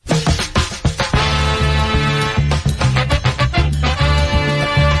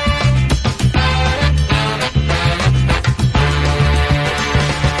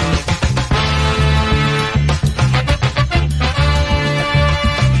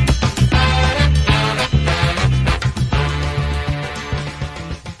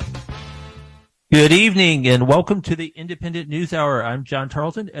Good evening and welcome to the Independent News Hour. I'm John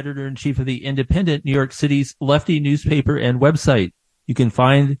Tarleton, editor-in-chief of the Independent, New York City's lefty newspaper and website. You can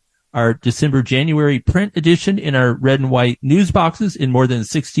find our December-January print edition in our red and white news boxes in more than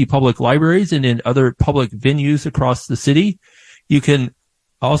 60 public libraries and in other public venues across the city. You can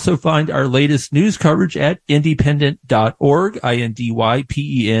also find our latest news coverage at indypendent.org,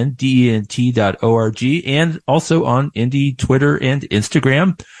 INDYPENDENT.org, and also on Indy, Twitter, and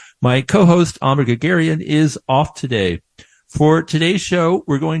Instagram. My co-host, Amba Gagarian, is off today. For today's show,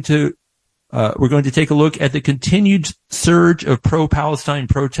 we're going to take a look at the continued surge of pro-Palestine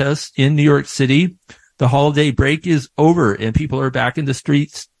protests in New York City. The holiday break is over and people are back in the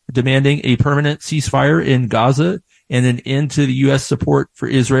streets demanding a permanent ceasefire in Gaza and an end to the U.S. support for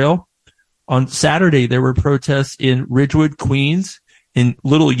Israel. On Saturday, there were protests in Ridgewood, Queens, in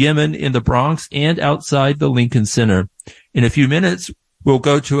Little Yemen in the Bronx, and outside the Lincoln Center. In a few minutes, we'll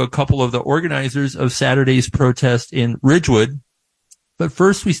go to a couple of the organizers of Saturday's protest in Ridgewood. But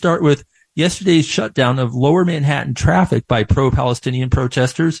first, we start with yesterday's shutdown of lower Manhattan traffic by pro-Palestinian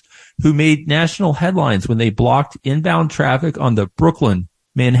protesters who made national headlines when they blocked inbound traffic on the Brooklyn,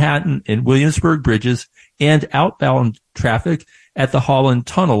 Manhattan, and Williamsburg Bridges and outbound traffic at the Holland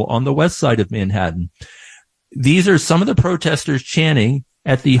Tunnel on the west side of Manhattan. These are some of the protesters chanting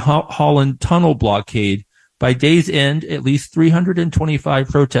at the Holland Tunnel blockade. By day's end, at least 325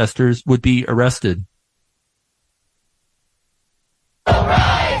 protesters would be arrested.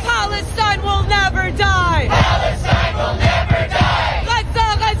 Palestine will never die! Palestine will never die!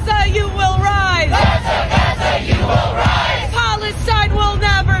 Gaza, Gaza, you will rise! Gaza, Gaza, you will rise! Palestine will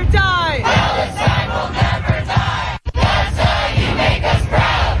never die! Palestine will never die! Gaza, you make us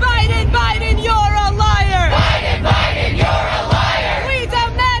proud! Biden, Biden, you're a liar! Biden, Biden, you're a liar! We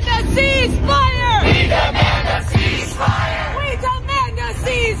demand a ceasefire! We demand a ceasefire! We demand a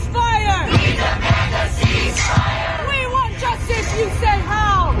ceasefire! We demand a ceasefire! We want justice, you say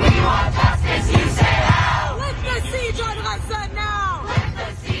how? We want justice, you say how? Lift the siege on Gaza now! Lift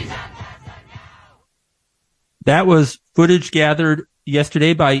the siege on Gaza now! That was footage gathered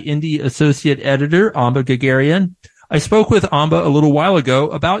yesterday by Indy associate editor Amba Gagarian. I spoke with Amba a little while ago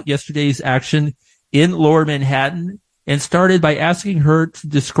about yesterday's action in Lower Manhattan and started by asking her to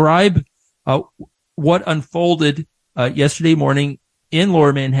describe what unfolded yesterday morning in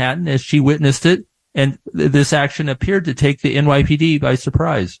Lower Manhattan as she witnessed it, and this action appeared to take the NYPD by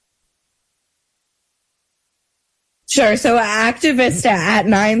surprise. Sure. So activists at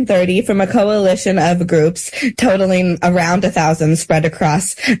 9:30 from a coalition of groups totaling around 1,000 spread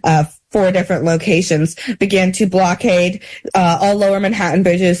across 4 different locations began to blockade all lower Manhattan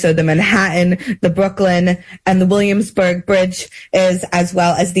bridges. So the Manhattan, the Brooklyn, and the Williamsburg Bridge as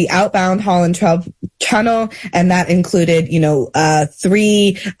well as the outbound Holland Tunnel. And that included,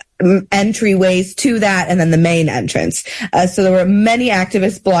 3 entryways to that and then the main entrance. So there were many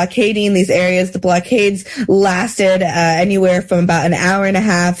activists blockading these areas. The blockades lasted anywhere from about an hour and a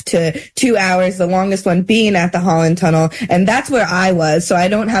half to 2 hours, the longest one being at the Holland Tunnel. And that's where I was. So I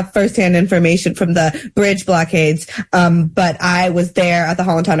don't have firsthand information from the bridge blockades. But I was there at the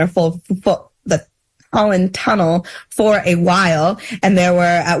Holland Tunnel Holland Tunnel for a while, and there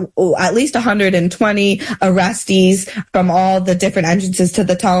were at least 120 arrestees from all the different entrances to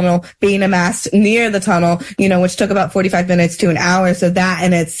the tunnel being amassed near the tunnel, which took about 45 minutes to an hour. So that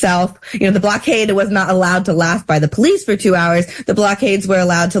in itself, the blockade was not allowed to last by the police for 2 hours. The blockades were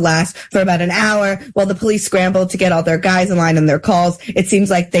allowed to last for about an hour while the police scrambled to get all their guys in line and their calls. It seems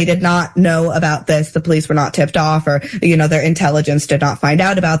like they did not know about this. The police were not tipped off, or, their intelligence did not find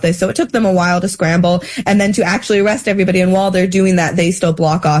out about this. So it took them a while to scramble and then to actually arrest everybody. And while they're doing that, they still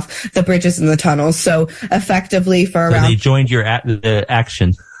block off the bridges and the tunnels. So effectively for around... So they joined your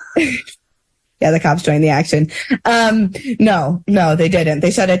action. Yeah, the cops joined the action. No, they didn't.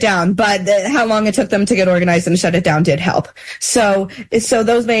 They shut it down. But how long it took them to get organized and shut it down did help. So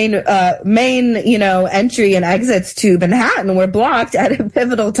those main, entry and exits to Manhattan were blocked at a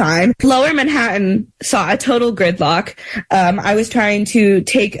pivotal time. Lower Manhattan saw a total gridlock. I was trying to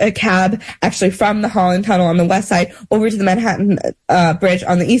take a cab actually from the Holland Tunnel on the west side over to the Manhattan, bridge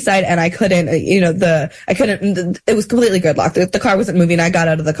on the east side, and I couldn't, it was completely gridlocked. The car wasn't moving. I got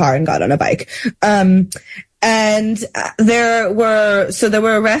out of the car and got on a bike. And there were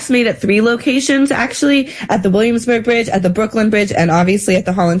arrests made at 3 locations, actually, at the Williamsburg Bridge, at the Brooklyn Bridge, and obviously at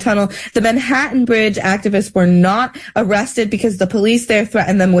the Holland Tunnel. The Manhattan Bridge activists were not arrested because the police there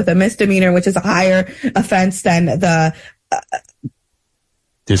threatened them with a misdemeanor, which is a higher offense than the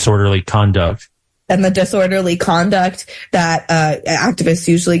disorderly conduct. and the disorderly conduct that activists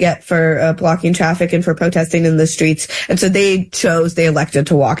usually get for blocking traffic and for protesting in the streets. And so they elected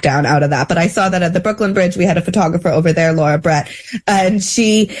to walk down out of that. But I saw that at the Brooklyn Bridge, we had a photographer over there, Laura Brett, and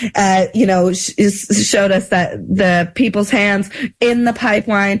she, showed us that the people's hands in the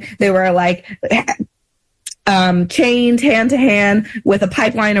pipeline, they were like, chained hand to hand with a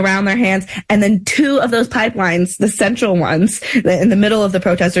pipeline around their hands. And then two of those pipelines, the central ones in the middle of the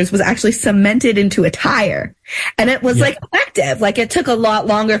protesters, was actually cemented into a tire. And it was like effective. Like, it took a lot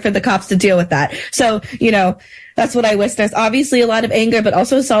longer for the cops to deal with that. So, that's what I witnessed. Obviously a lot of anger, but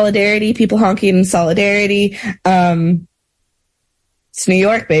also solidarity, people honking in solidarity. It's New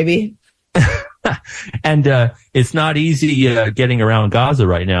York, baby. And it's not easy getting around Gaza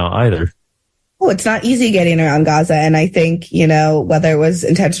right now either. Oh, it's not easy getting around Gaza. And I think, whether it was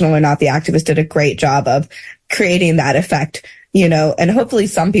intentional or not, the activists did a great job of creating that effect, and hopefully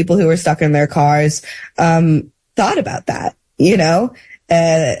some people who were stuck in their cars thought about that,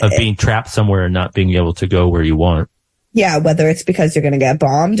 of being trapped somewhere and not being able to go where you want. Yeah, whether it's because you're going to get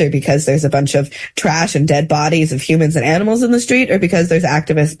bombed or because there's a bunch of trash and dead bodies of humans and animals in the street, or because there's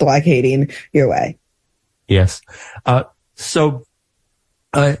activists blockading your way. Yes.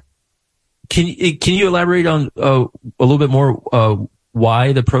 Can you elaborate on a little bit more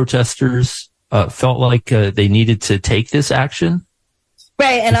why the protesters felt like they needed to take this action?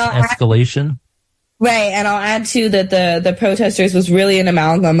 Right, and escalation. Right, and I'll add too that the protesters was really an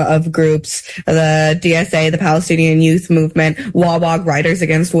amalgam of groups: the DSA, the Palestinian Youth Movement, WAWAG, Writers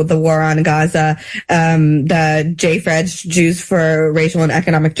Against the War on Gaza, the JFRED, Jews for Racial and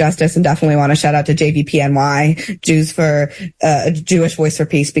Economic Justice, and definitely want to shout out to JVPNY, Jews for Jewish Voice for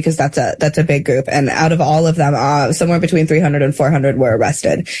Peace, because that's a big group. And out of all of them, somewhere between 300 and 400 were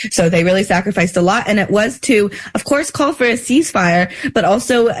arrested. So they really sacrificed a lot, and it was to, of course, call for a ceasefire, but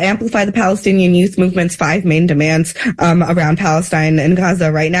also amplify the Palestinian Youth Movement's 5 main demands around Palestine and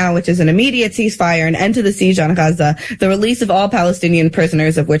Gaza right now, which is an immediate ceasefire, an end to the siege on Gaza, the release of all Palestinian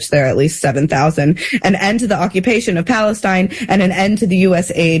prisoners, of which there are at least 7,000, an end to the occupation of Palestine, and an end to the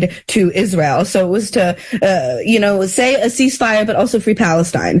U.S. aid to Israel. So it was to, say a ceasefire, but also free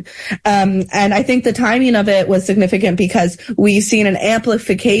Palestine. And I think the timing of it was significant because we've seen an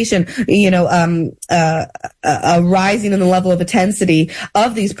amplification, a rising in the level of intensity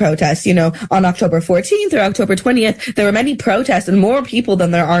of these protests. On October 14th or October 20th, there were many protests and more people than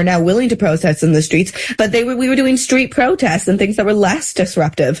there are now willing to protest in the streets, but we were doing street protests and things that were less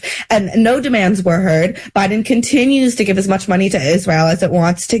disruptive, and no demands were heard. Biden continues to give as much money to Israel as it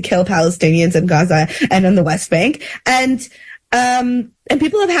wants to kill Palestinians in Gaza and in the West Bank. And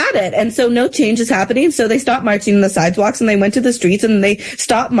people have had it. And so no change is happening. So they stopped marching in the sidewalks and they went to the streets, and they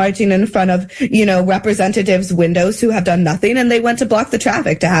stopped marching in front of, representatives' windows who have done nothing. And they went to block the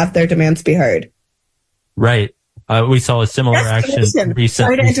traffic to have their demands be heard. Right. We saw a similar action recently.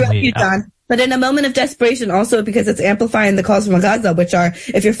 Sorry to interrupt you, John. But in a moment of desperation, also because it's amplifying the calls from Gaza, which are,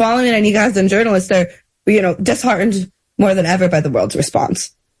 if you're following any Gazan journalists, they're, disheartened more than ever by the world's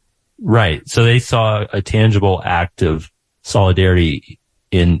response. Right. So they saw a tangible act of solidarity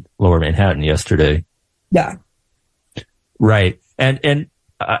in Lower Manhattan yesterday. Yeah. Right. And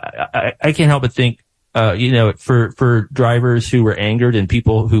I can't help but think, for drivers who were angered and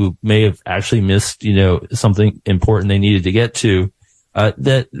people who may have actually missed, something important they needed to get to,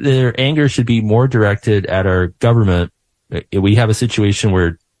 that their anger should be more directed at our government. We have a situation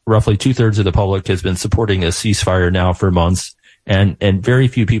where roughly 2/3 of the public has been supporting a ceasefire now for months, and very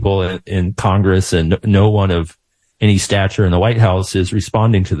few people in Congress and no one of any stature in the White House is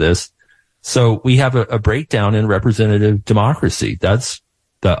responding to this. So we have a breakdown in representative democracy. That's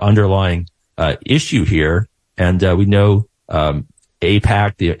the underlying issue here. And we know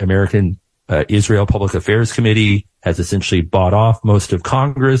AIPAC, the American Israel Public Affairs Committee, has essentially bought off most of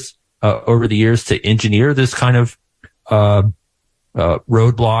Congress over the years to engineer this kind of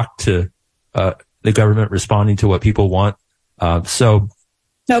roadblock to the government responding to what people want. So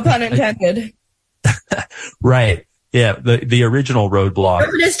no pun intended. Right. Yeah, the original roadblock.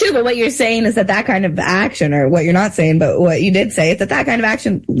 It is too, but what you're saying is that kind of action, or what you're not saying, but what you did say, is that kind of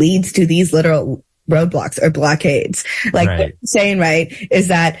action leads to these literal roadblocks or blockades. Like, right. What you're saying, right, is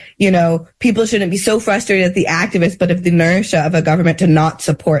that, people shouldn't be so frustrated at the activists, but of the inertia of a government to not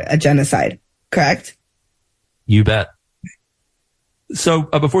support a genocide. Correct? You bet. So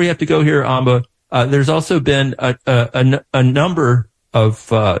before you have to go here, Amba, there's also been a number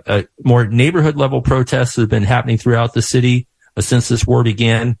of more neighborhood level protests that have been happening throughout the city since this war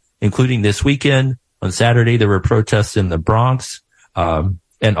began, including this weekend. On Saturday, there were protests in the Bronx,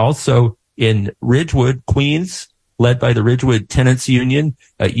 and also in Ridgewood, Queens, led by the Ridgewood Tenants Union.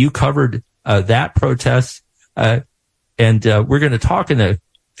 You covered that protest. And we're going to talk in a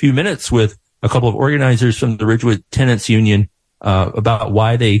few minutes with a couple of organizers from the Ridgewood Tenants Union about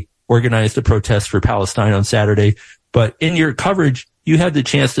why they organized a protest for Palestine on Saturday. But in your coverage, you had the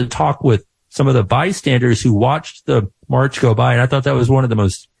chance to talk with some of the bystanders who watched the march go by. And I thought that was one of the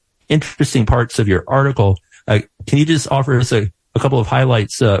most interesting parts of your article. Can you just offer us a couple of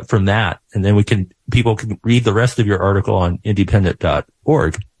highlights from that? And then people can read the rest of your article on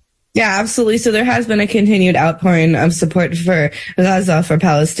Indypendent.org. Yeah, absolutely. So there has been a continued outpouring of support for Gaza, for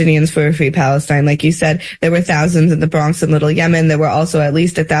Palestinians, for a free Palestine. Like you said, there were thousands in the Bronx and Little Yemen. There were also at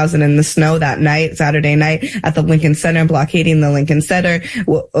least 1,000 in the snow that night, Saturday night, at the Lincoln Center, blockading the Lincoln Center,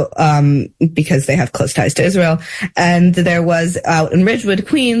 because they have close ties to Israel. And there was out in Ridgewood,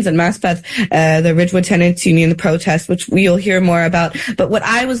 Queens, and Maspeth, the Ridgewood Tenants Union, the protest, which you'll hear more about. But what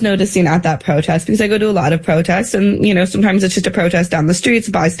I was noticing at that protest, because I go to a lot of protests, and, sometimes it's just a protest down the streets,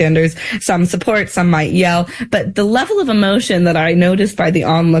 bystanders, some support, some might yell, but the level of emotion that I noticed by the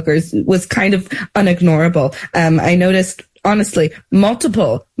onlookers was kind of unignorable. I noticed, honestly,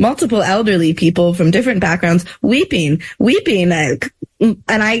 multiple elderly people from different backgrounds weeping, and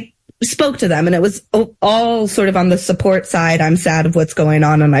I spoke to them, and it was all sort of on the support side. I'm sad of what's going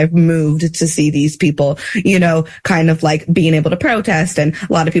on, and I've moved to see these people, kind of like being able to protest. And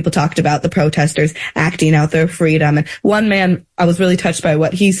a lot of people talked about the protesters acting out their freedom. And one man, I was really touched by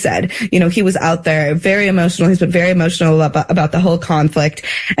what he said. He was out there very emotional. He's been very emotional about the whole conflict.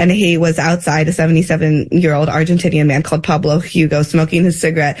 And he was outside, a 77-year-old Argentinian man called Pablo Hugo, smoking his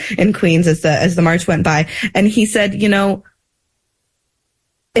cigarette in Queens as the march went by. And he said,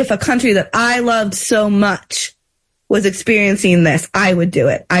 if a country that I loved so much was experiencing this, I would do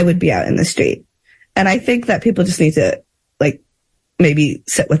it. I would be out in the street. And I think that people just need to, maybe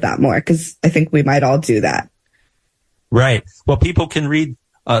sit with that more, because I think we might all do that. Right. Well, people can read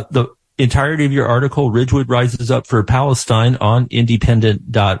the entirety of your article, Ridgewood Rises Up for Palestine, on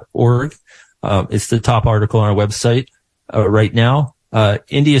Indypendent.org. It's the top article on our website right now.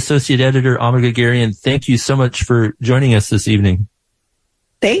 Indy Associate Editor Amr Gagarian, thank you so much for joining us this evening.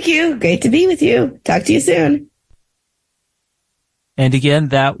 Thank you. Great to be with you. Talk to you soon. And again,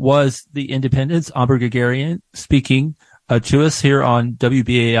 that was the Independent's Amr Gagarian speaking to us here on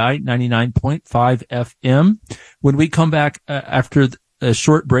WBAI 99.5 FM. When we come back after a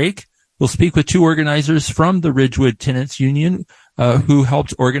short break, we'll speak with two organizers from the Ridgewood Tenants Union who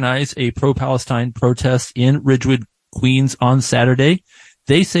helped organize a pro-Palestine protest in Ridgewood, Queens on Saturday.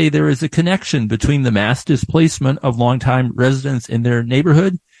 They say there is a connection between the mass displacement of longtime residents in their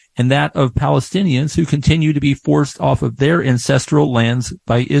neighborhood and that of Palestinians who continue to be forced off of their ancestral lands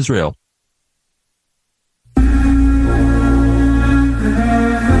by Israel.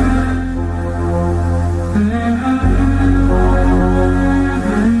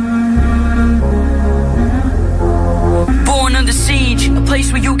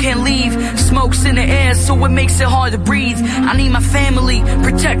 Place where you can't leave, smoke's in the air, so it makes it hard to breathe. I need my family,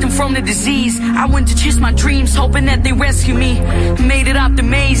 protect them from the disease. I went to chase my dreams, hoping that they rescue me. Made it out the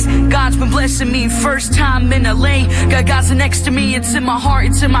maze, God's been blessing me. First time in LA, got Gaza next to me. It's in my heart,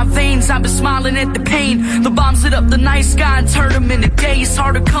 it's in my veins. I've been smiling at the pain. The bombs lit up the night sky and turned them into day. It's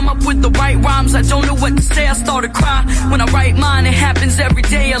hard to come up with the right rhymes. I don't know what to say, I start to cry. When I write mine, it happens every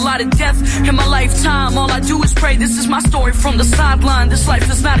day. A lot of death in my lifetime. All I do is pray. This is my story from the sideline. This life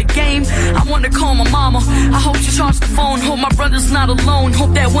is not a game. I want to call my mama. I hope she charges the phone. Hope my brother's not alone.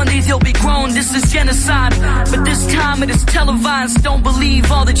 Hope that one day they'll be grown. This is genocide, but this time it is televised. Don't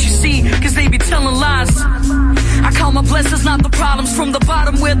believe all that you see, cause they be telling lies. I call my blessings, not the problems. From the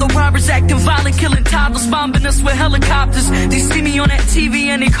bottom where the robbers acting violent, killing toddlers, bombing us with helicopters. They see me on that TV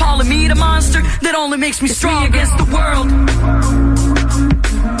and they calling me the monster. That only makes me strong against the world.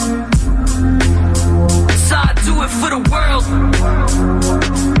 So I do it for the world.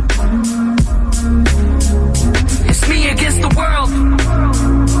 It's me against the world.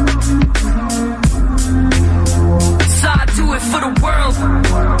 So I do it for the world.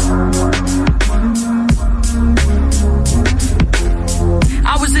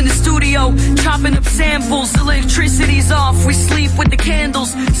 I was in the studio, chopping up samples. Electricity's off, we sleep with the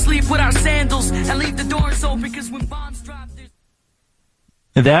candles, sleep with our sandals, and leave the doors open, cause when bombs drop...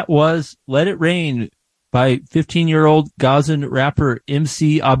 And that was Let It Rain by 15-year-old Gazan rapper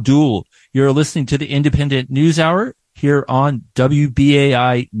MC Abdul. You're listening to the Independent News Hour here on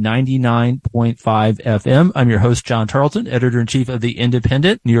WBAI 99.5 FM. I'm your host, John Tarleton, editor-in-chief of the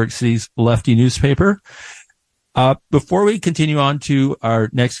Independent, New York City's lefty newspaper. Before we continue on to our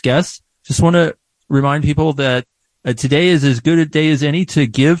next guest, just want to remind people that today is as good a day as any to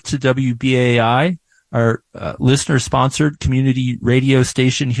give to WBAI. our listener-sponsored community radio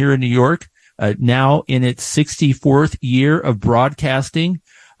station here in New York, now in its 64th year of broadcasting.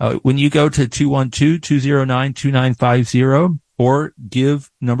 When you go to 212-209-2950 or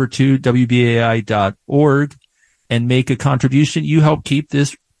give number 2 WBAI.org and make a contribution, you help keep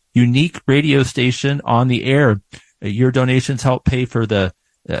this unique radio station on the air. Your donations help pay for the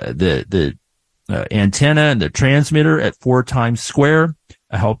antenna and the transmitter at 4 Times Square.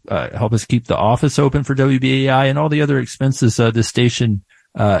 Help us keep the office open for WBAI and all the other expenses the station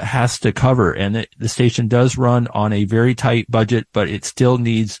has to cover. And the station does run on a very tight budget, but it still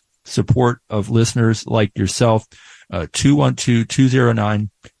needs support of listeners like yourself.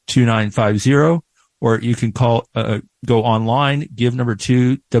 212-209-2950, or you can call, go online, give number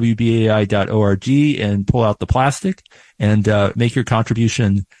 2 WBAI.org and pull out the plastic and make your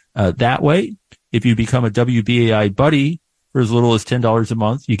contribution that way. If you become a WBAI buddy for as little as $10 a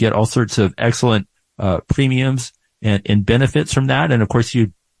month, you get all sorts of excellent premiums and benefits from that. And of course,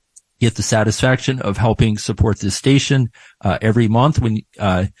 you get the satisfaction of helping support this station every month when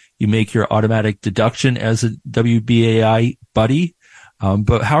you make your automatic deduction as a WBAI buddy.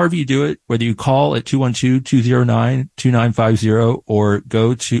 But however you do it, whether you call at 212-209-2950 or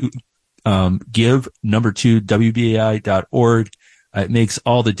go to give number 2 WBAI.org, it makes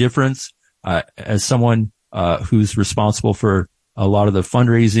all the difference. As someone who's responsible for a lot of the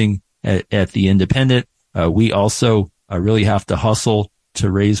fundraising at the Indypendent, we also really have to hustle to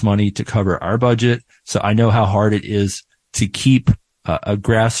raise money to cover our budget. So I know how hard it is to keep a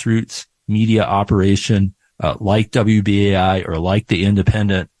grassroots media operation like WBAI or like the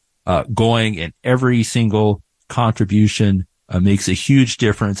Indypendent going, and every single contribution makes a huge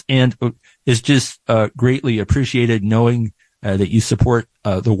difference and is just greatly appreciated, knowing that you support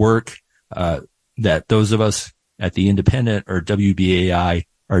the work that those of us at the Indypendent or WBAI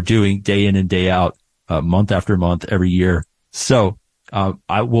are doing day in and day out, month after month, every year. So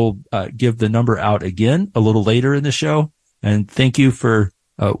I will give the number out again a little later in the show. And thank you for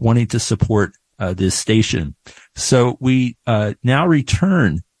wanting to support this station. So we now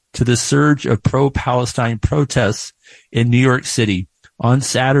return to the surge of pro-Palestine protests in New York City. On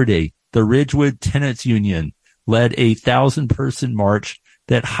Saturday, the Ridgewood Tenants Union led a 1,000-person march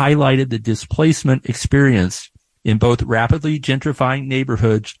that highlighted the displacement experienced in both rapidly gentrifying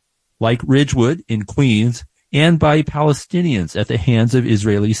neighborhoods like Ridgewood in Queens and by Palestinians at the hands of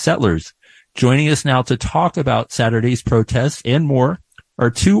Israeli settlers. Joining us now to talk about Saturday's protests and more are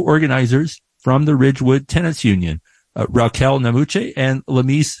 2 organizers from the Ridgewood Tenants Union, Raquel Namuche and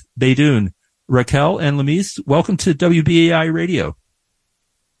Lamisse Beydoon. Raquel and Lamisse, welcome to WBAI Radio.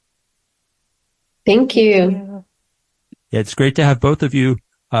 Thank you. Yeah, it's great to have both of you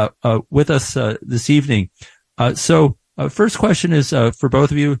with us this evening. So first question is for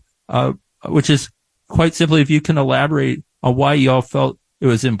both of you, which is quite simply, if you can elaborate on why you all felt it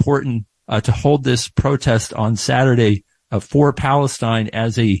was important to hold this protest on Saturday for Palestine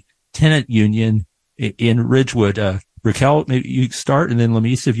as a tenant union in Ridgewood. Raquel, maybe you start, and then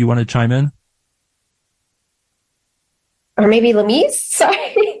Lamisse, if you want to chime in. Or maybe Lamisse,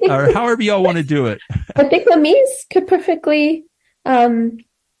 sorry. Or however y'all want to do it. I think Lamisse could perfectly.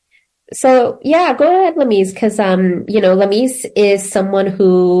 So yeah, go ahead, Lamisse, because Lamisse is someone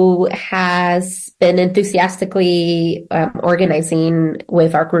who has been enthusiastically organizing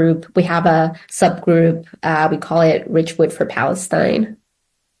with our group. We have a subgroup. We call it Ridgewood for Palestine.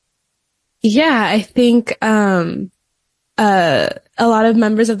 Yeah, I think a lot of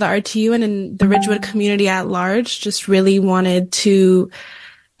members of the RTU and in the Ridgewood community at large just really wanted to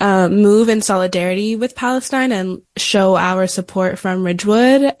move in solidarity with Palestine and show our support from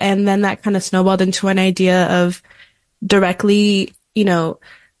Ridgewood. And then that kind of snowballed into an idea of directly,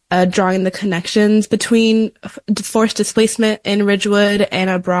 drawing the connections between forced displacement in Ridgewood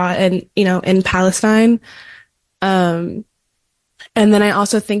and abroad and, in Palestine. And then I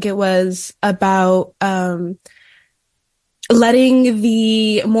also think it was about letting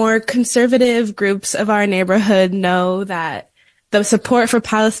the more conservative groups of our neighborhood know that the support for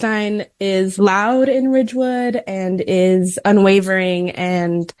Palestine is loud in Ridgewood and is unwavering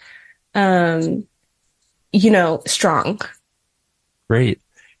and, strong. Great.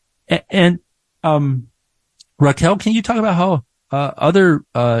 And Raquel, can you talk about how other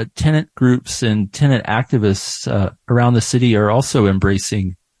tenant groups and tenant activists around the city are also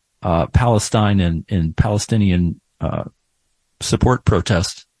embracing Palestine and Palestinian support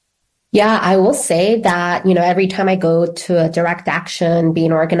protests? Yeah, I will say that, every time I go to a direct action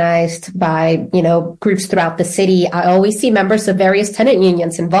being organized by, groups throughout the city, I always see members of various tenant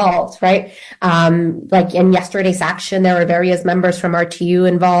unions involved, right? Like in yesterday's action, there were various members from RTU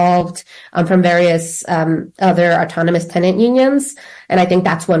involved, from various, other autonomous tenant unions. And I think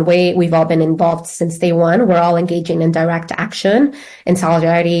that's one way we've all been involved since day one. We're all engaging in direct action in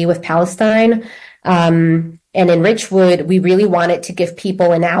solidarity with Palestine. And in Ridgewood, we really wanted to give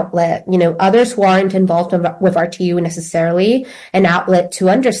people an outlet, others who aren't involved with RTU necessarily, an outlet to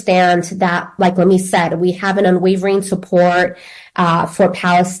understand that, like Lamisse said, we have an unwavering support for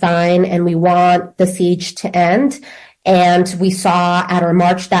Palestine, and we want the siege to end. And we saw at our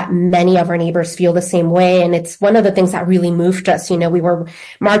march that many of our neighbors feel the same way. And it's one of the things that really moved us. We were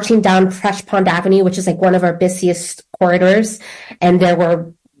marching down Fresh Pond Avenue, which is like one of our busiest corridors, and there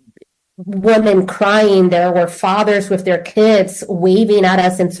were women crying. There were fathers with their kids waving at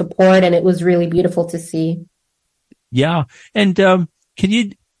us in support, and it was really beautiful to see. Yeah. And can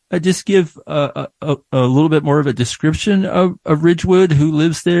you just give a little bit more of a description of Ridgewood, who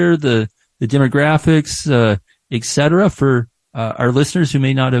lives there, the demographics, et cetera, for our listeners who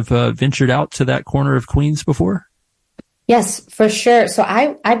may not have ventured out to that corner of Queens before? Yes, for sure. So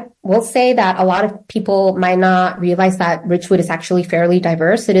I will say that a lot of people might not realize that Ridgewood is actually fairly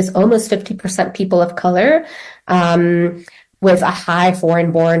diverse. It is almost 50% people of color, with a high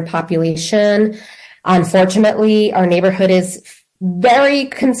foreign-born population. Unfortunately, our neighborhood is very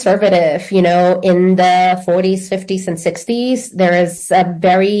conservative, in the 40s, 50s, and 60s. There is a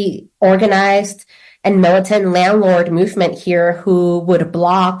very organized and militant landlord movement here who would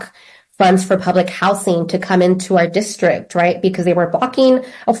block funds for public housing to come into our district, right? Because they were blocking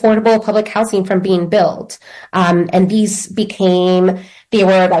affordable public housing from being built. And they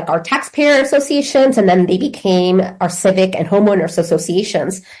were like our taxpayer associations, and then they became our civic and homeowners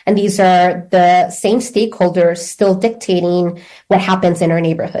associations. And these are the same stakeholders still dictating what happens in our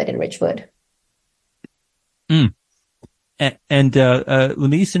neighborhood in Ridgewood. And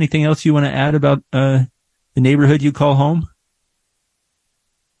Lamisse, anything else you want to add about the neighborhood you call home?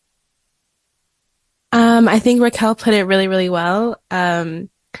 I think Raquel put it really, really well. I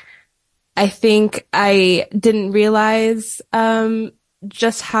think I didn't realize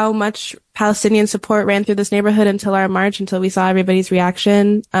just how much Palestinian support ran through this neighborhood until our march, until we saw everybody's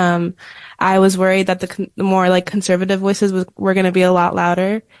reaction. I was worried that the more like conservative voices were going to be a lot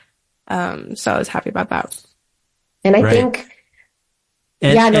louder. So I was happy about that. And I think,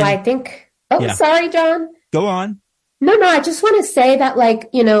 sorry, John. Go on. No, I just want to say that,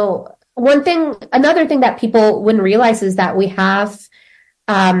 another thing that people wouldn't realize is that we have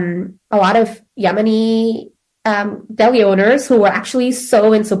a lot of Yemeni deli owners who were actually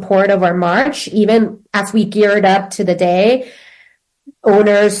so in support of our march. Even as we geared up to the day,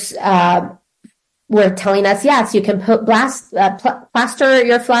 owners were telling us, yes, you can plaster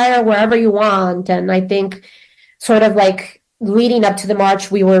your flyer wherever you want. And I think sort of like leading up to the march,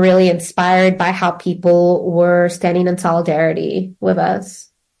 we were really inspired by how people were standing in solidarity with us.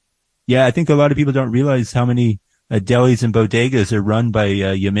 Yeah, I think a lot of people don't realize how many delis and bodegas are run by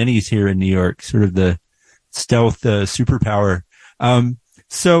Yemenis here in New York, sort of the stealth superpower.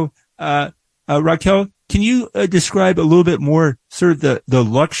 So Raquel, can you describe a little bit more sort of the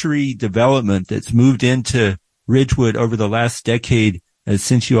luxury development that's moved into Ridgewood over the last decade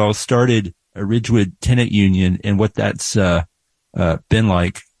since you all started a Ridgewood Tenant Union, and what that's been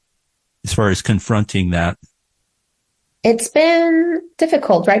like as far as confronting that? It's been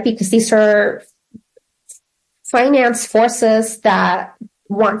difficult, right? Because these are finance forces that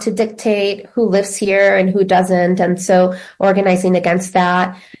want to dictate who lives here and who doesn't. And so organizing against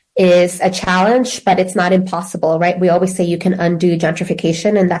that is a challenge, but it's not impossible, right? We always say you can undo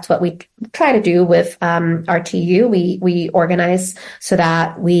gentrification, and that's what we try to do with RTU. We organize so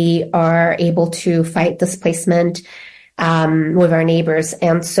that we are able to fight displacement with our neighbors.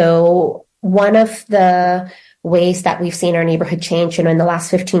 And so one of the ways that we've seen our neighborhood change, in the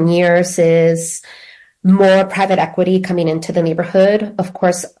last 15 years is more private equity coming into the neighborhood. Of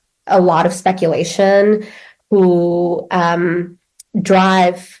course, a lot of speculation who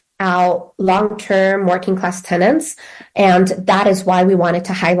drive out long-term working class tenants. And that is why we wanted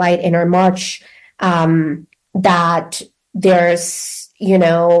to highlight in our march that there's,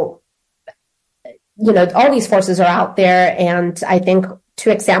 all these forces are out there. And I think two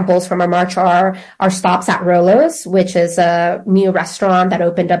examples from our march are our stops at Rolo's, which is a new restaurant that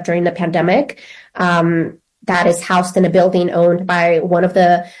opened up during the pandemic, that is housed in a building owned by one of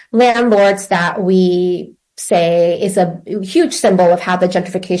the landlords that we say is a huge symbol of how the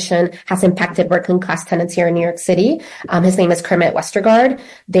gentrification has impacted working class tenants here in New York City. His name is Kermit Westergaard.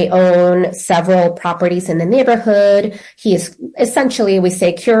 They own several properties in the neighborhood. He is essentially, we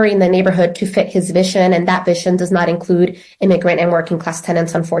say, curing the neighborhood to fit his vision, and that vision does not include immigrant and working class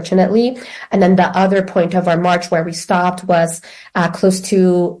tenants, unfortunately. And then the other point of our march where we stopped was close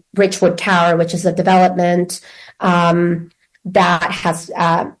to Ridgewood Tower, which is a development that has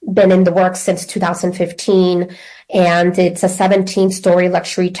been in the works since 2015. And it's a 17-story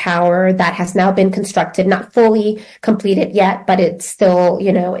luxury tower that has now been constructed, not fully completed yet, but it's still,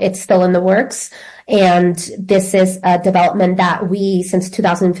 it's still in the works. And this is a development that we, since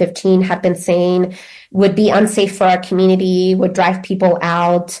 2015, have been saying would be unsafe for our community, would drive people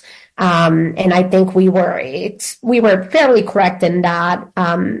out. And I think we were fairly correct in that.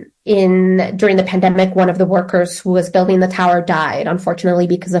 During the pandemic, one of the workers who was building the tower died, unfortunately,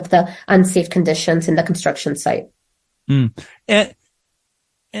 because of the unsafe conditions in the construction site. And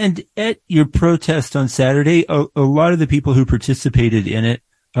at your protest on Saturday, a lot of the people who participated in it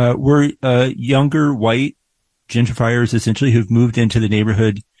were younger white gentrifiers, essentially, who've moved into the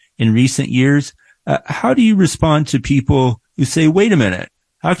neighborhood in recent years. How do you respond to people who say, wait a minute,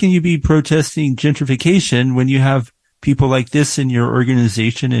 how can you be protesting gentrification when you have people like this in your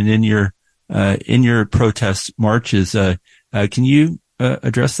organization and in your protest marches? Can you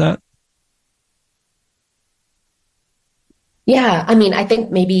address that? Yeah, I mean, I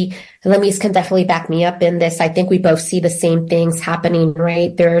think maybe Lamisse can definitely back me up in this. I think we both see the same things happening,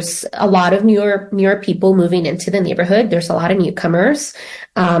 right? There's a lot of newer people moving into the neighborhood. There's a lot of newcomers.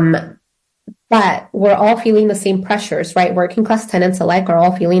 But we're all feeling the same pressures, right? Working class tenants alike are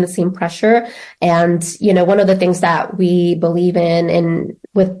all feeling the same pressure. And, one of the things that we believe in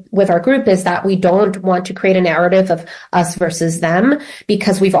with our group is that we don't want to create a narrative of us versus them,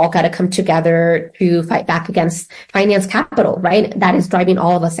 because we've all got to come together to fight back against finance capital, right? That is driving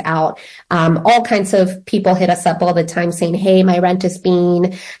all of us out. All kinds of people hit us up all the time saying, hey, my rent is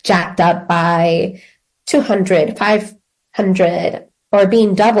being jacked up by 200, 500, or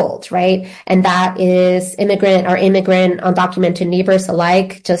being doubled, right? And that is immigrant undocumented neighbors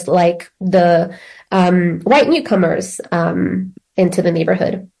alike, just like the white newcomers into the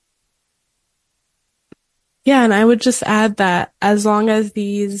neighborhood. Yeah, and I would just add that as long as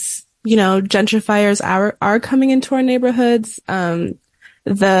these, gentrifiers are coming into our neighborhoods,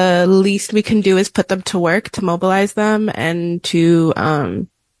 the least we can do is put them to work, to mobilize them, and to,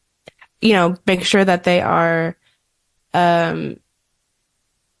 make sure that they are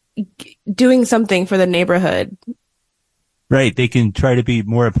doing something for the neighborhood. Right. They can try to be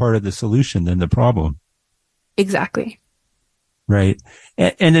more a part of the solution than the problem. Exactly. Right.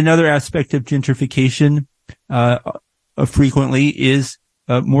 And another aspect of gentrification frequently is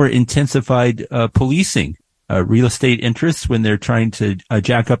more intensified policing. Real estate interests, when they're trying to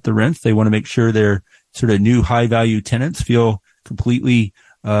jack up the rents, they want to make sure their sort of new high value tenants feel completely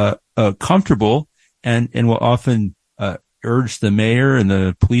comfortable, and will often urge the mayor and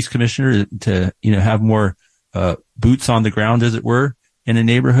the police commissioner to, have more boots on the ground, as it were, in a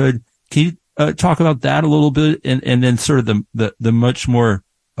neighborhood. Can you talk about that a little bit, and then sort of the much more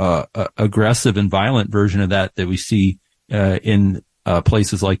aggressive and violent version of that we see in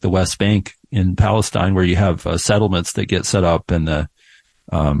places like the West Bank in Palestine, where you have settlements that get set up and the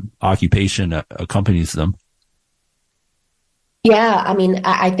occupation accompanies them? Yeah, I mean,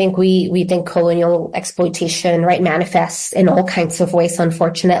 I think we think colonial exploitation, right, manifests in all kinds of ways,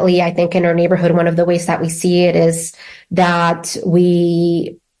 unfortunately. I think in our neighborhood, one of the ways that we see it is that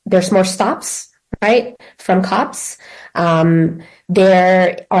there's more stops, right, from cops.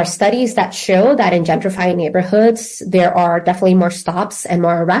 There are studies that show that in gentrifying neighborhoods, there are definitely more stops and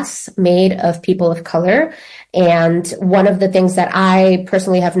more arrests made of people of color. And one of the things that I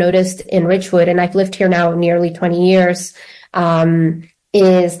personally have noticed in Ridgewood, and I've lived here now nearly 20 years,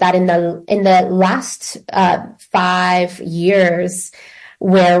 is that in the last 5 years,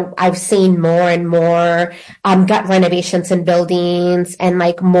 where I've seen more and more gut renovations in buildings and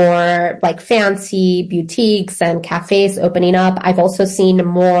more fancy boutiques and cafes opening up, I've also seen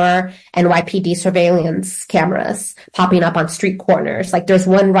more NYPD surveillance cameras popping up on street corners. There's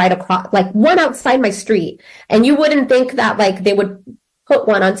one right across, one outside my street, and you wouldn't think that they would put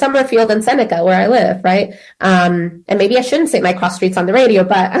one on Summerfield and Seneca, where I live, right? And maybe I shouldn't say my cross streets on the radio,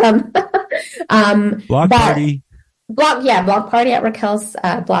 but block party. Block party at Raquel's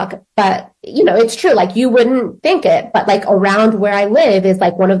block. But it's true. You wouldn't think it, but around where I live is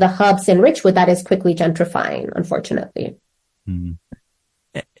one of the hubs in Ridgewood that is quickly gentrifying, unfortunately. Mm-hmm.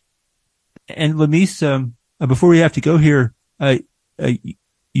 And Lamisse, before we have to go here,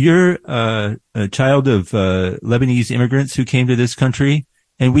 you're a child of Lebanese immigrants who came to this country,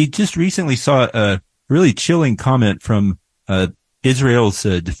 and we just recently saw a really chilling comment from Israel's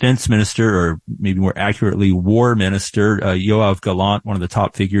defense minister, or maybe more accurately, war minister, Yoav Gallant, one of the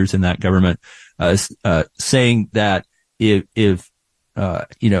top figures in that government, saying that if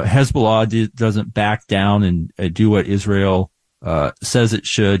Hezbollah doesn't back down and do what Israel says it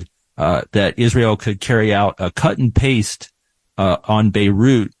should, that Israel could carry out a cut and paste on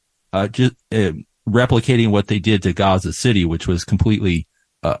Beirut, just replicating what they did to Gaza City, which was completely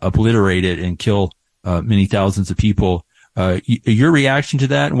obliterated and kill many thousands of people. Your reaction to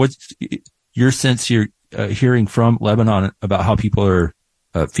that, and what's your sense you're hearing from Lebanon about how people are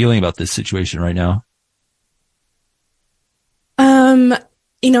feeling about this situation right now?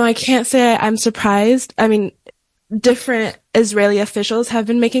 I can't say I'm surprised. I mean, different Israeli officials have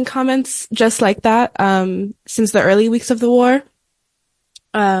been making comments just like that, since the early weeks of the war.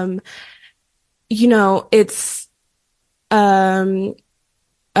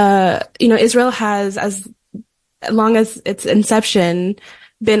 Israel has, as long as its inception,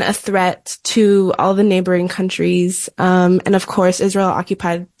 been a threat to all the neighboring countries. And of course, Israel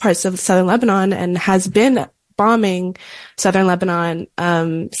occupied parts of southern Lebanon and has been bombing southern Lebanon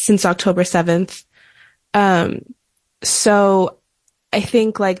since October 7th. So I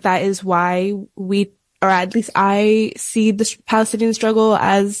think that is why we, or at least I, see the Palestinian struggle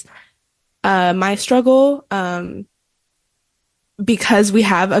as my struggle, because we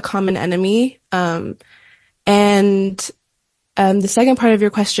have a common enemy. And the second part of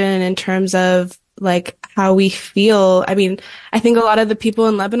your question, in terms of how we feel, I mean, I think a lot of the people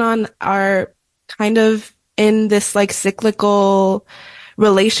in Lebanon are kind of in this cyclical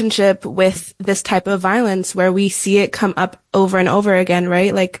relationship with this type of violence, where we see it come up over and over again,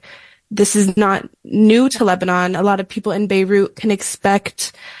 right? This is not new to Lebanon. A lot of people in Beirut can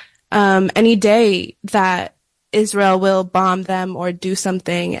expect any day that Israel will bomb them or do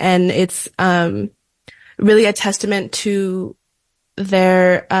something, and it's really a testament to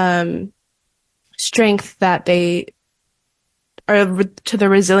their strength that they, or to the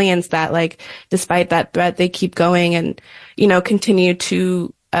resilience that, despite that threat, they keep going and, continue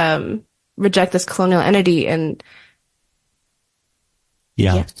to reject this colonial entity. And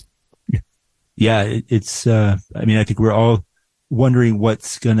it's I mean, I think we're all wondering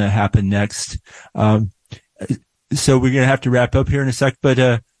what's going to happen next. So we're going to have to wrap up here in a sec,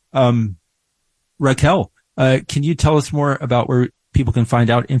 but Raquel, can you tell us more about where people can find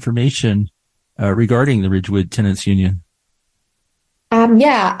out information regarding the Ridgewood Tenants Union? On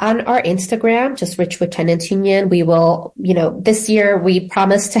our Instagram, just Ridgewood Tenants Union, we will, this year we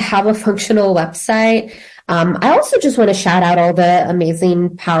promise to have a functional website. I also just want to shout out all the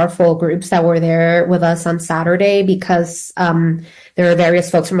amazing, powerful groups that were there with us on Saturday, because there are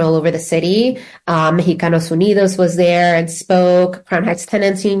various folks from all over the city. Mexicanos Unidos was there and spoke. Crown Heights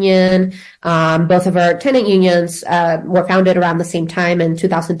Tenants Union. Both of our tenant unions were founded around the same time in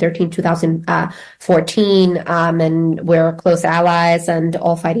 2013, 2014, and we're close allies and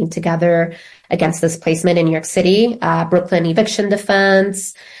all fighting together against displacement in New York City. Brooklyn Eviction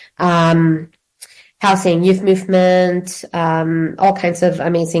Defense. Housing Youth Movement, all kinds of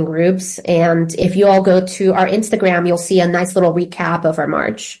amazing groups. And if you all go to our Instagram, you'll see a nice little recap of our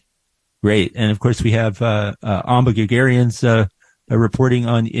march. Great. And of course, we have Amba Gagarian's reporting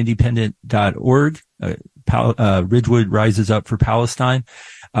on Indypendent.org. Ridgewood rises up for Palestine.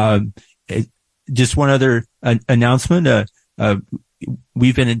 Just one other announcement.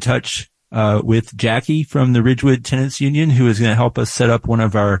 We've been in touch with Jackie from the Ridgewood Tenants Union, who is going to help us set up one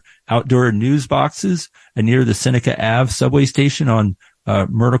of our outdoor news boxes near the Seneca Ave subway station on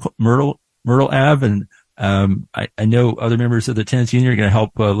Myrtle Ave. And I know other members of the Tenants Union are going to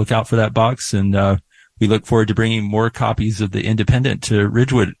help look out for that box. And we look forward to bringing more copies of the Indypendent to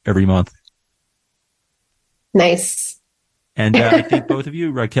Ridgewood every month. Nice. And I thank both of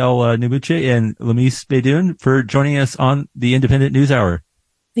you, Raquel Namuche and Lamisse Beydoon, for joining us on the Indypendent News Hour.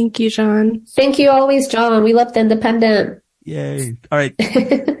 Thank you, John. Thank you always, John. We love the Indypendent. Yay. All right.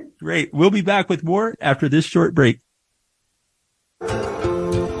 Great. We'll be back with more after this short break.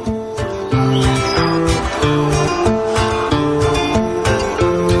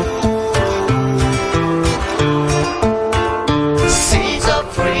 Seeds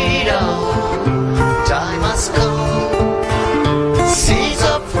of freedom, time has come. Seeds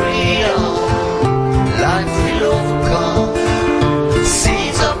of freedom, life will overcome.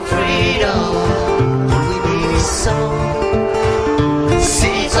 Seeds of freedom, all we need is some.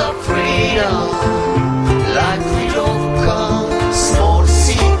 Seeds of freedom, life will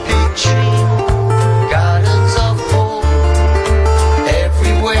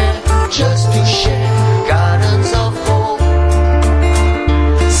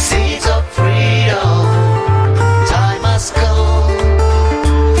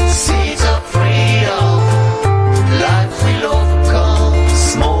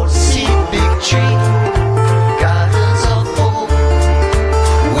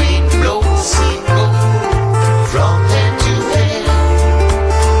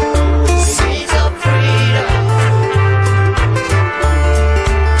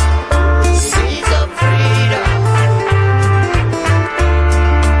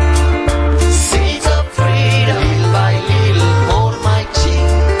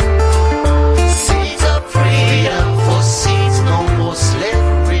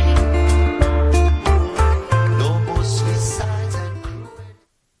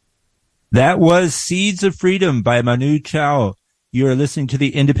That was Seeds of Freedom by Manu Chao. You are listening to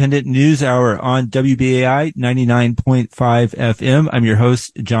the Independent News Hour on WBAI 99.5 FM. I'm your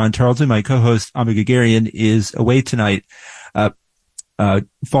host, John Tarleton. My co-host, Amma Gagarian, is away tonight.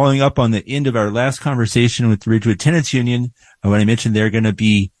 Following up on the end of our last conversation with the Ridgewood Tenants Union, when I mentioned they're going to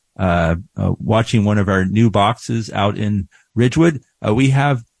be watching one of our new boxes out in Ridgewood, we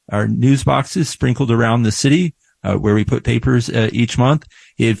have our news boxes sprinkled around the city where we put papers each month.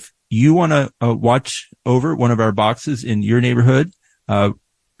 If you want to watch over one of our boxes in your neighborhood,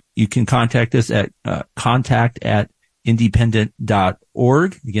 you can contact us at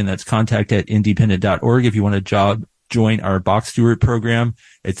contact@Indypendent.org. Again, that's contact@Indypendent.org if you want to join our box steward program.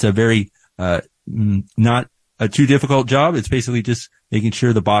 It's a very not a too difficult job. It's basically just making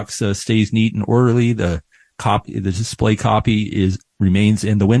sure the box stays neat and orderly. The display copy remains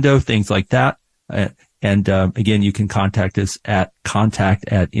in the window, things like that. And again, you can contact us at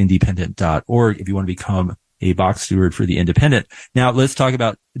contact@Indypendent.org if you want to become a box steward for the Independent. Now, let's talk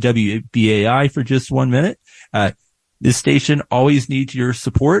about WBAI for just 1 minute. This station always needs your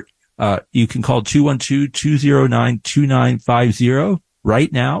support. You can call 212-209-2950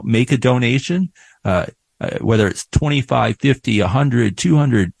 right now. Make a donation, whether it's $25, $50, $100,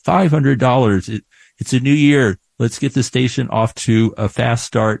 $200, $500. It's a new year. Let's get the station off to a fast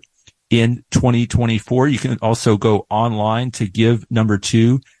start in 2024. You can also go online to give number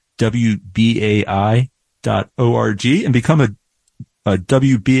 2, WBAI.org, and become a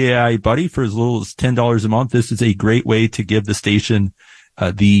WBAI buddy for as little as $10 a month. This is a great way to give the station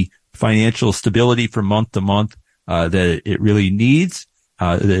the financial stability from month to month that it really needs.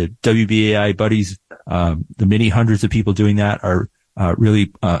 The WBAI buddies, the many hundreds of people doing that are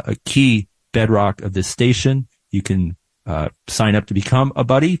really a key bedrock of this station. You can sign up to become a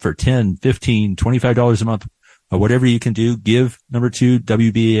buddy for $10, $15, $25 a month, whatever you can do. Give number 2,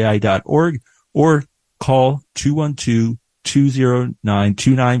 WBAI.org, or call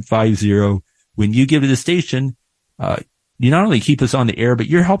 212-209-2950. When you give to the station, you not only keep us on the air, but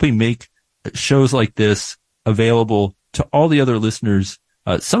you're helping make shows like this available to all the other listeners,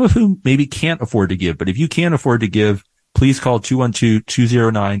 some of whom maybe can't afford to give. But if you can afford to give, please call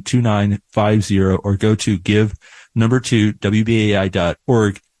 212-209-2950 or go to give number 2,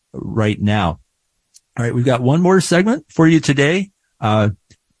 WBAI.org right now. All right. We've got one more segment for you today.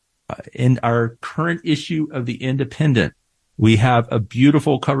 In our current issue of the Independent, we have a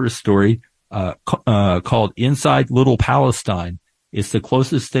beautiful cover story, called Inside Little Palestine. It's the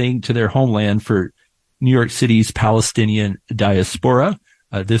closest thing to their homeland for New York City's Palestinian diaspora.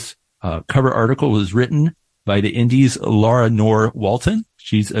 This cover article was written by the Indy's Lara-Nour Walton.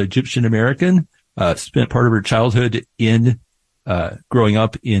 She's Egyptian American, spent part of her childhood growing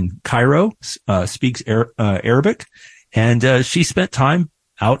up in Cairo, speaks Arabic, and she spent time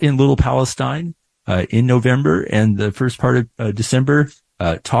out in Little Palestine in November and the first part of December,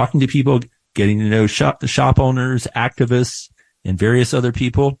 talking to people, getting to know the shop owners, activists, and various other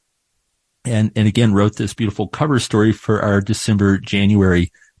people. And again, wrote this beautiful cover story for our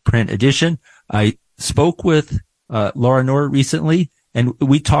January print edition. I spoke with Lara-Nour recently, and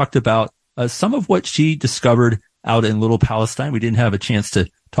we talked about some of what she discovered out in Little Palestine. We didn't have a chance to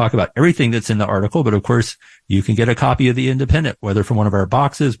talk about everything that's in the article, but of course, you can get a copy of the Independent, whether from one of our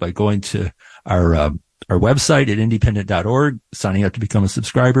boxes by going to our website at Indypendent.org, signing up to become a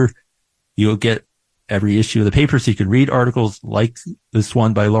subscriber. You'll get every issue of the paper, so you can read articles like this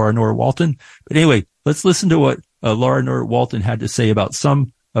one by Lara-Nour Walton. But anyway, let's listen to what Lara-Nour Walton had to say about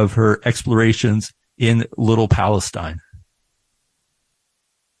some of her explorations in Little Palestine.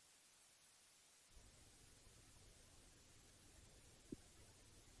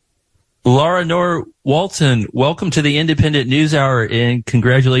 Lara-Nour Walton, welcome to the Independent News Hour, and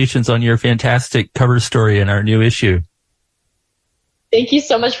congratulations on your fantastic cover story in our new issue. Thank you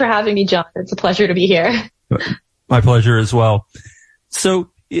so much for having me, John. It's a pleasure to be here. My pleasure as well. So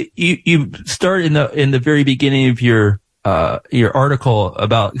you start in the very beginning of your article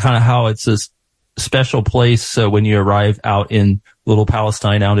about kind of how it's a special place when you arrive out in Little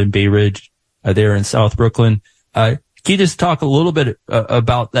Palestine, out in Bay Ridge, there in South Brooklyn. Can you just talk a little bit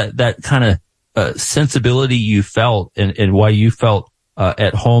about that kind of sensibility you felt and why you felt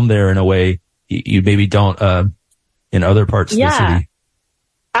at home there in a way you maybe don't in other parts of the city?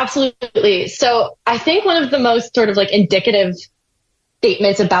 Absolutely. So I think one of the most sort of like indicative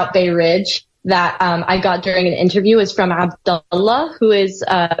statements about Bay Ridge that I got during an interview is from Abdullah, who is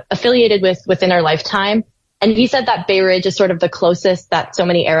affiliated with Within Our Lifetime. And he said that Bay Ridge is sort of the closest that so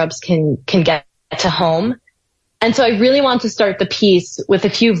many Arabs can get to home. And so I really want to start the piece with a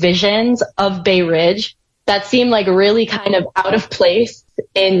few visions of Bay Ridge that seem like really kind of out of place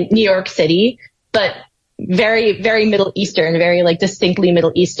in New York City, but very, very Middle Eastern, very like distinctly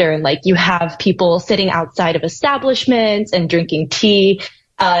Middle Eastern. Like you have people sitting outside of establishments and drinking tea,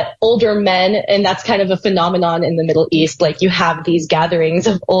 older men. And that's kind of a phenomenon in the Middle East. Like you have these gatherings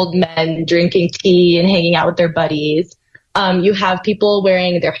of old men drinking tea and hanging out with their buddies. You have people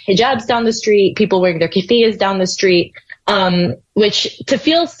wearing their hijabs down the street, people wearing their keffiyehs down the street, which to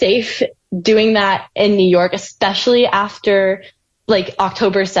feel safe doing that in New York, especially after like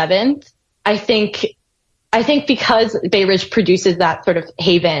October 7th, I think because Bay Ridge produces that sort of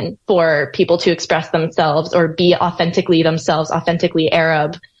haven for people to express themselves or be authentically themselves, authentically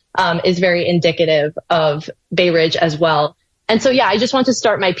Arab, is very indicative of Bay Ridge as well. And so, yeah, I just want to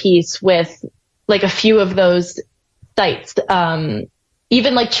start my piece with like a few of those sites,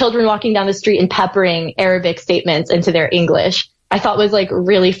 even like children walking down the street and peppering Arabic statements into their English, I thought was like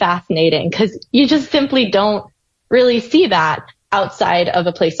really fascinating because you just simply don't really see that outside of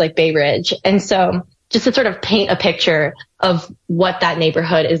a place like Bay Ridge. And so just to sort of paint a picture of what that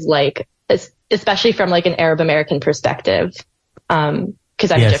neighborhood is like, especially from like an Arab American perspective,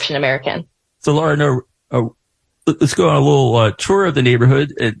 because I'm Egyptian American. So Lara-Nour, let's go on a little tour of the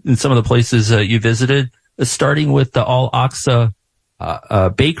neighborhood and some of the places you visited, starting with the Al-Aqsa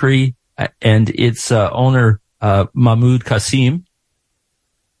bakery and its owner, Mahmoud Qasim.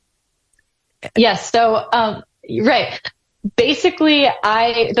 Yes. So, right. Basically,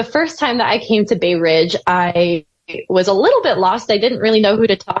 the first time that I came to Bay Ridge, I was a little bit lost. I didn't really know who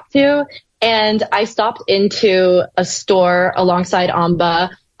to talk to. And I stopped into a store alongside Amba,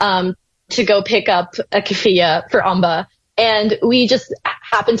 to go pick up a keffiyeh for Amba. And we just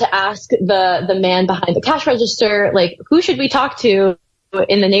happened to ask the man behind the cash register, like, who should we talk to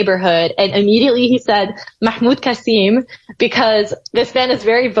in the neighborhood? And immediately he said Mahmoud Qasim, because this man is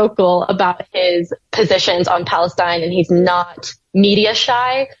very vocal about his positions on Palestine and he's not media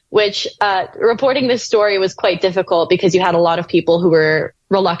shy, which reporting this story was quite difficult because you had a lot of people who were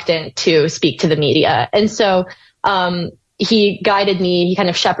reluctant to speak to the media. And so he guided me, he kind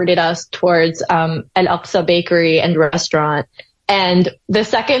of shepherded us towards Al-Aqsa Bakery and Restaurant. And the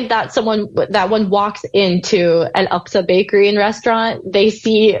second that one walks into Al-Aqsa Bakery and Restaurant, they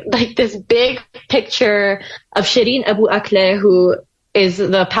see like this big picture of Shireen Abu Akleh, who is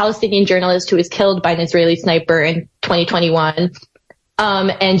the Palestinian journalist who was killed by an Israeli sniper in 2021.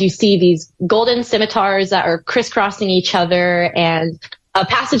 And you see these golden scimitars that are crisscrossing each other and a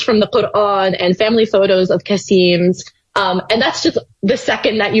passage from the Quran and family photos of Qasim's. And that's just the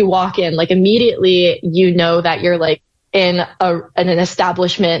second that you walk in, like immediately you know that you're like in an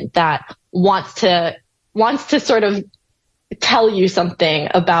establishment that wants to sort of tell you something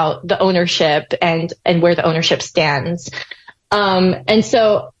about the ownership and where the ownership stands. And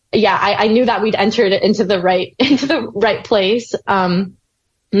so, yeah, I knew that we'd entered into the right place.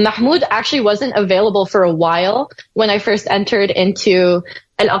 Mahmoud actually wasn't available for a while when I first entered into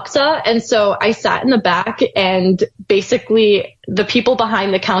Al-Aqsa. And so I sat in the back and basically the people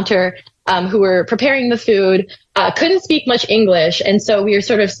behind the counter who were preparing the food couldn't speak much English. And so we were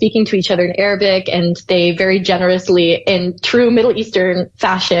sort of speaking to each other in Arabic, and they very generously, in true Middle Eastern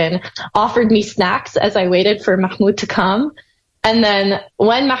fashion, offered me snacks as I waited for Mahmoud to come. And then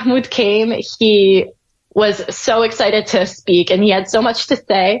when Mahmoud came, he was so excited to speak and he had so much to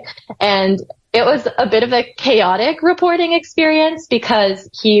say. And it was a bit of a chaotic reporting experience because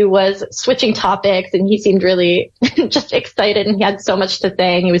he was switching topics and he seemed really just excited and he had so much to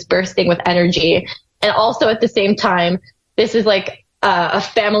say and he was bursting with energy. And also at the same time, this is like a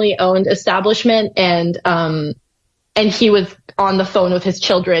family owned establishment and he was on the phone with his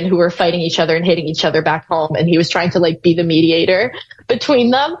children who were fighting each other and hitting each other back home. And he was trying to like be the mediator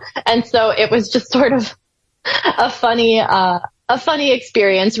between them. And so it was just sort of a funny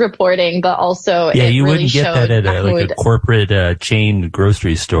experience reporting, but also you really wouldn't get that at like a corporate chain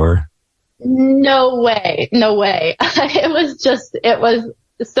grocery store. No way. It was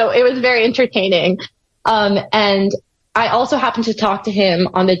very entertaining. And I also happened to talk to him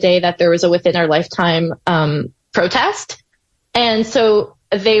on the day that there was a Within Our Lifetime protest. And so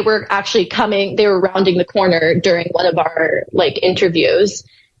they were actually they were rounding the corner during one of our like interviews.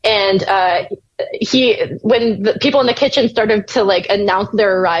 And when the people in the kitchen started to like announce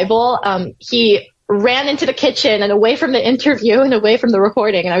their arrival, he ran into the kitchen and away from the interview and away from the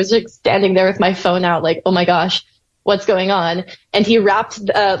recording. And I was like standing there with my phone out like, oh my gosh, what's going on? And he wrapped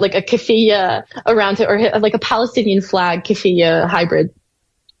like a keffiyeh around it, or like a Palestinian flag keffiyeh hybrid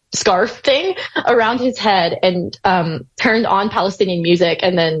scarf thing around his head, and turned on Palestinian music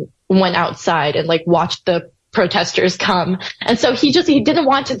and then went outside and like watched the protesters come. And so he didn't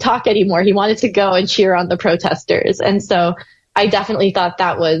want to talk anymore. He wanted to go and cheer on the protesters. And so I definitely thought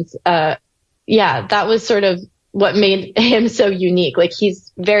that was, that was sort of what made him so unique. Like,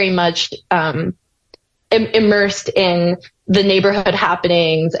 he's very much, immersed in the neighborhood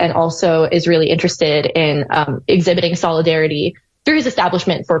happenings, and also is really interested in, exhibiting solidarity through his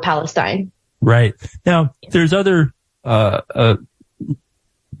establishment for Palestine. Right. Now, there's other,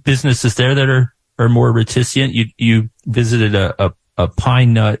 businesses there that are more reticent. You visited a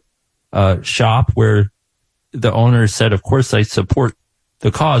pine nut, shop where the owner said, of course I support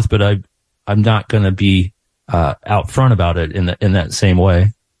the cause, but I'm not going to be, out front about it in that same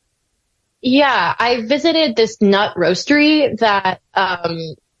way. Yeah, I visited this nut roastery that,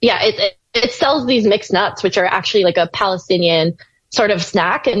 it sells these mixed nuts, which are actually like a Palestinian sort of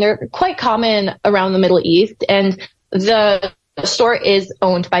snack, and they're quite common around the Middle East. And the store is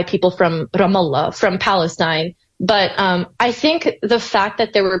owned by people from Ramallah, from Palestine. But I think the fact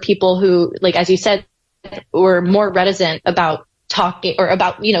that there were people who, like, as you said, were more reticent about talking, or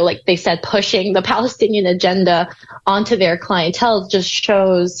about, like they said, pushing the Palestinian agenda onto their clientele, just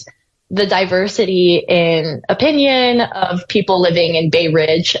shows the diversity in opinion of people living in Bay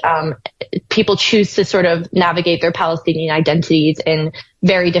Ridge. People choose to sort of navigate their Palestinian identities in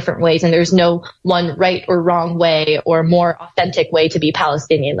very different ways. And there's no one right or wrong way or more authentic way to be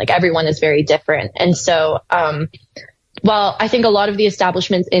Palestinian. Like, everyone is very different. And so, while I think a lot of the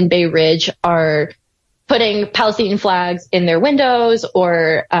establishments in Bay Ridge are putting Palestinian flags in their windows,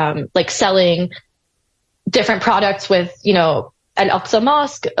 or, like selling different products with, Al-Aqsa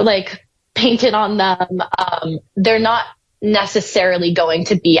Mosque, like, painted on them, they're not necessarily going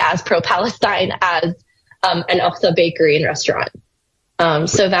to be as pro-Palestine as an Al-Aqsa bakery and restaurant.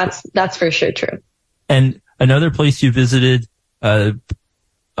 So that's for sure true. And another place you visited, Baladi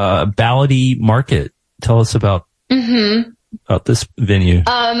Market. Tell us about this venue.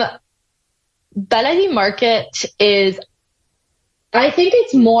 Baladi Market is, I think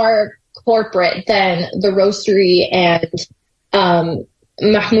it's more corporate than the roastery and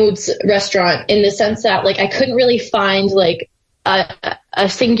Mahmoud's restaurant, in the sense that, like, I couldn't really find like a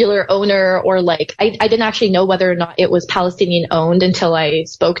singular owner, or like I didn't actually know whether or not it was Palestinian owned until I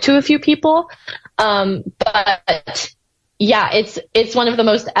spoke to a few people. But yeah, it's one of the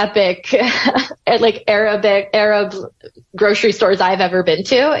most epic like Arab grocery stores I've ever been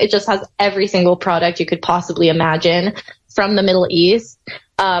to. It just has every single product you could possibly imagine from the Middle East.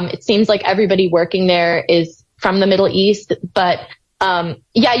 It seems like everybody working there is from the Middle East, but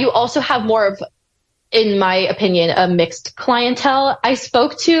you also have more of, in my opinion, a mixed clientele. I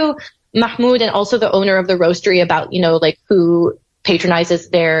spoke to Mahmoud and also the owner of the roastery about, like, who patronizes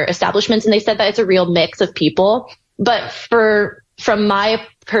their establishments, and they said that it's a real mix of people. But from my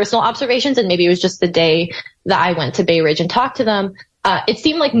personal observations, and maybe it was just the day that I went to Bay Ridge and talked to them, it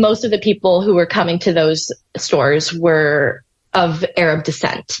seemed like most of the people who were coming to those stores were of Arab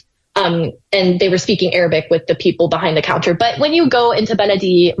descent. And they were speaking Arabic with the people behind the counter. But when you go into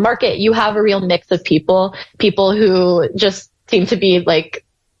Baladi Market, you have a real mix of people who just seem to be like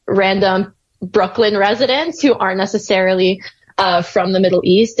random Brooklyn residents who aren't necessarily from the Middle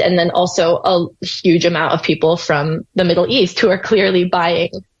East. And then also a huge amount of people from the Middle East who are clearly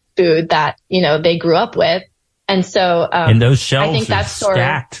buying food that, they grew up with. And so, and those shelves I think are that's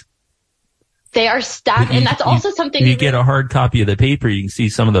stacked. They are stacked, and that's also something. If you get a hard copy of the paper, you can see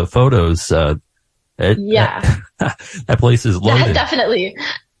some of the photos. That place is loaded. Definitely.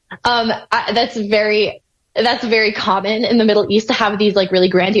 That's very common in the Middle East to have these like really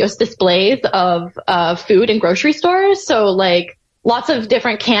grandiose displays of food in grocery stores. So like lots of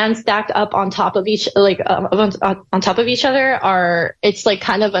different cans stacked up on top of each on top of each other it's like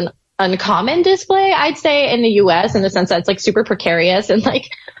kind of an uncommon display, I'd say, in the US, in the sense that it's like super precarious, and like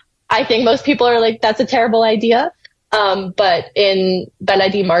I think most people are like, that's a terrible idea. But in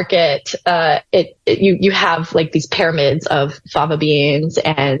Baladi Market, you have like these pyramids of fava beans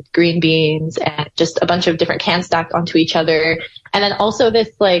and green beans and just a bunch of different cans stacked onto each other. And then also this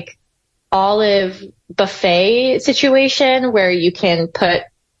like olive buffet situation where you can put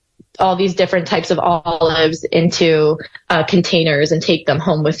all these different types of olives into containers and take them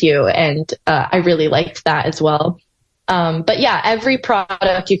home with you. And I really liked that as well. But yeah, every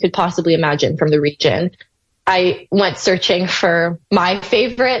product you could possibly imagine from the region. I went searching for my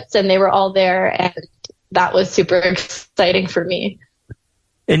favorites and they were all there, and that was super exciting for me.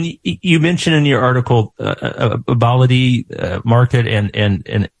 And you mentioned in your article Baladi Market and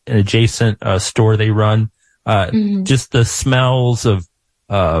an adjacent store they run. Just the smells of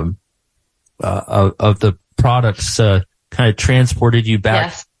the products kind of transported you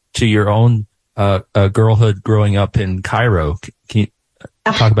back to your own girlhood growing up in Cairo. Can you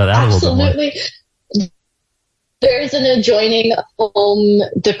talk about that a little bit more? Absolutely. There's an adjoining home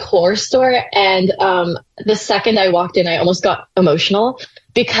decor store, and the second I walked in, I almost got emotional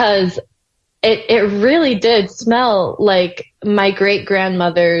because it really did smell like my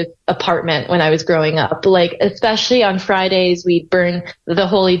great-grandmother's apartment when I was growing up. Like, especially on Fridays, we'd burn the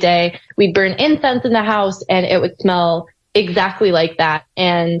holy day. We'd burn incense in the house, and it would smell exactly like that.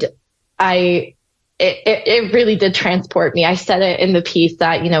 And it really did transport me. I said it in the piece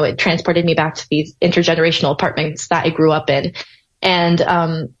that, it transported me back to these intergenerational apartments that I grew up in. And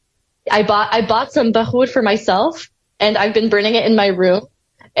I bought some bahud for myself, and I've been burning it in my room.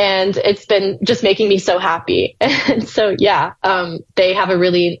 And it's been just making me so happy. And so, they have a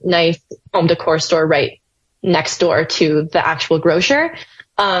really nice home decor store right next door to the actual grocer.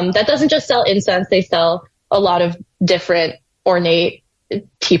 That doesn't just sell incense. They sell a lot of different ornate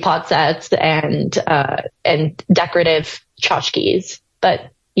teapot sets and decorative tchotchkes.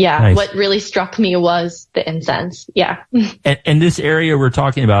 But nice. What really struck me was the incense. Yeah. And this area we're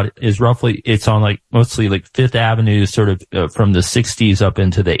talking about is it's on mostly Fifth Avenue, sort of from the 60s up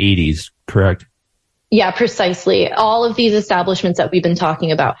into the 80s, correct? Yeah, precisely. All of these establishments that we've been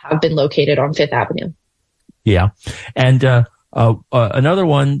talking about have been located on Fifth Avenue. Yeah. And another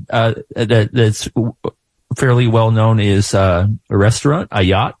one that's fairly well known is a restaurant,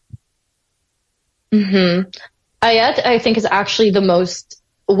 Ayat. Mm-hmm. Ayat, I think, is actually the most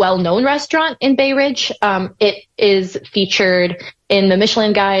well-known restaurant in Bay Ridge. It is featured in the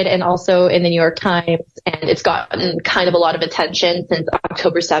Michelin Guide and also in the New York Times, and it's gotten kind of a lot of attention since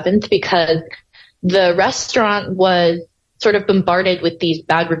October 7th because the restaurant was sort of bombarded with these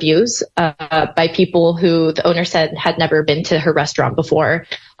bad reviews by people who the owner said had never been to her restaurant before.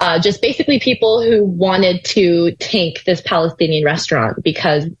 Just basically people who wanted to tank this Palestinian restaurant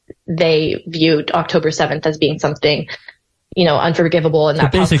because they viewed October 7th as being something unforgivable. And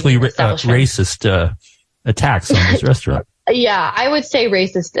that basically racist attacks on this restaurant. Yeah, I would say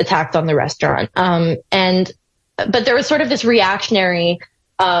racist attacks on the restaurant. But there was sort of this reactionary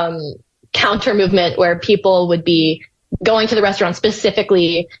counter movement where people would be going to the restaurant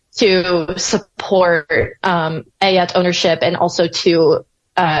specifically to support Ayat ownership and also to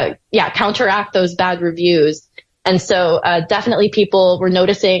counteract those bad reviews. And so definitely people were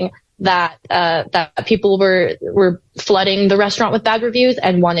noticing that people were flooding the restaurant with bad reviews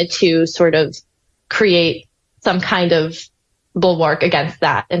and wanted to sort of create some kind of bulwark against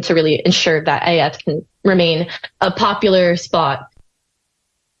that and to really ensure that Ayat can remain a popular spot.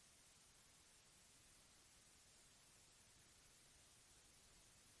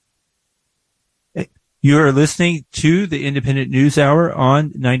 You are listening to the Independent News Hour on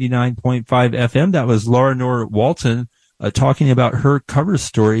 99.5 FM. That was Lara-Nour Walton talking about her cover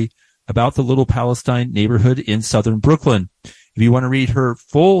story about the Little Palestine neighborhood in southern Brooklyn. If you want to read her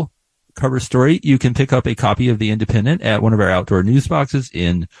full cover story, you can pick up a copy of The Independent at one of our outdoor news boxes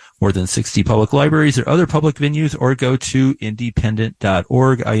in more than 60 public libraries or other public venues, or go to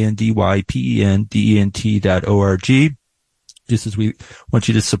indypendent.org, indypendent.org. Just as we want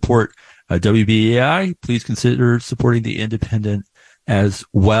you to support WBAI, please consider supporting The Independent as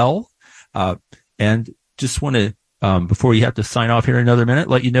well. And just want to, before you have to sign off here in another minute,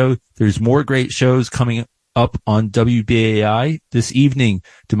 let you know there's more great shows coming up on WBAI this evening.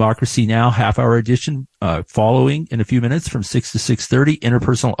 Democracy Now! Half-hour edition, following in a few minutes from 6 to 6:30.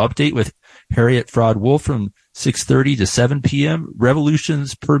 Interpersonal Update with Harriet Fraud Wolf from 6:30 to 7 p.m.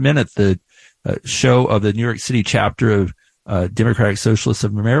 Revolutions Per Minute, the show of the New York City chapter of Democratic Socialists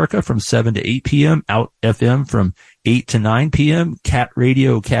of America from 7 to 8 p.m. Out FM from 8 to 9 p.m. Cat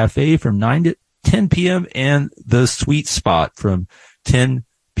Radio Cafe from 9 to 10 p.m. and The Sweet Spot from 10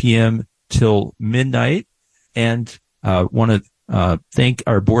 p.m. till midnight. And want to thank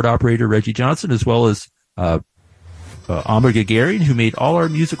our board operator, Reggie Johnson, as well as Amber Gagarian, who made all our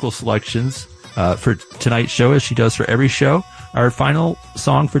musical selections for tonight's show, as she does for every show. Our final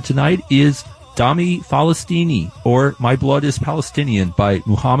song for tonight is Dami Falastini, or My Blood is Palestinian, by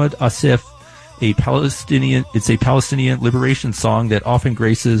Muhammad Asif, it's a Palestinian liberation song that often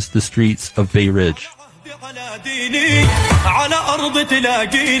graces the streets of Bay Ridge.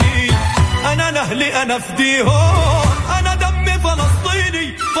 أنا نهلي أنا فديهم أنا دمي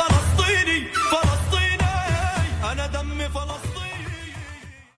فلسطيني